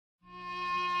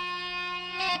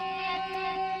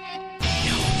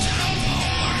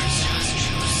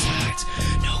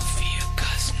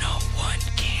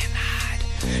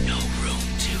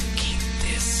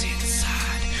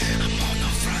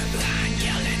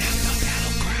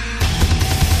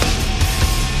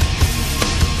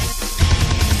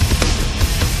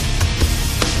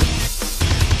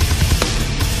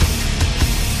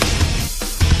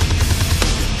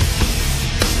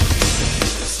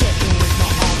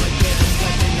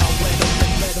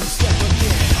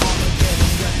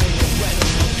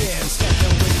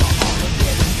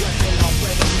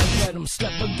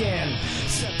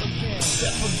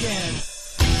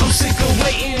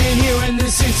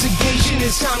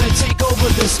it's time to take over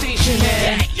the station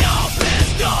and Get your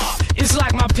pistol. it's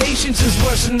like my patience is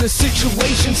worse than the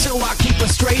situation, so I keep a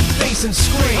straight face and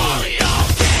scream. All y'all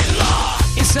get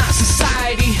lost. It's not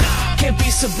society, can't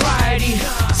be sobriety.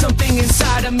 Something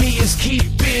inside of me is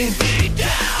keeping Me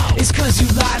down. It's cause you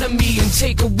lie to me and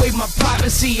take away my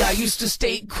privacy. I used to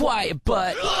stay quiet,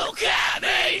 but Look at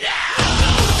me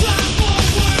now.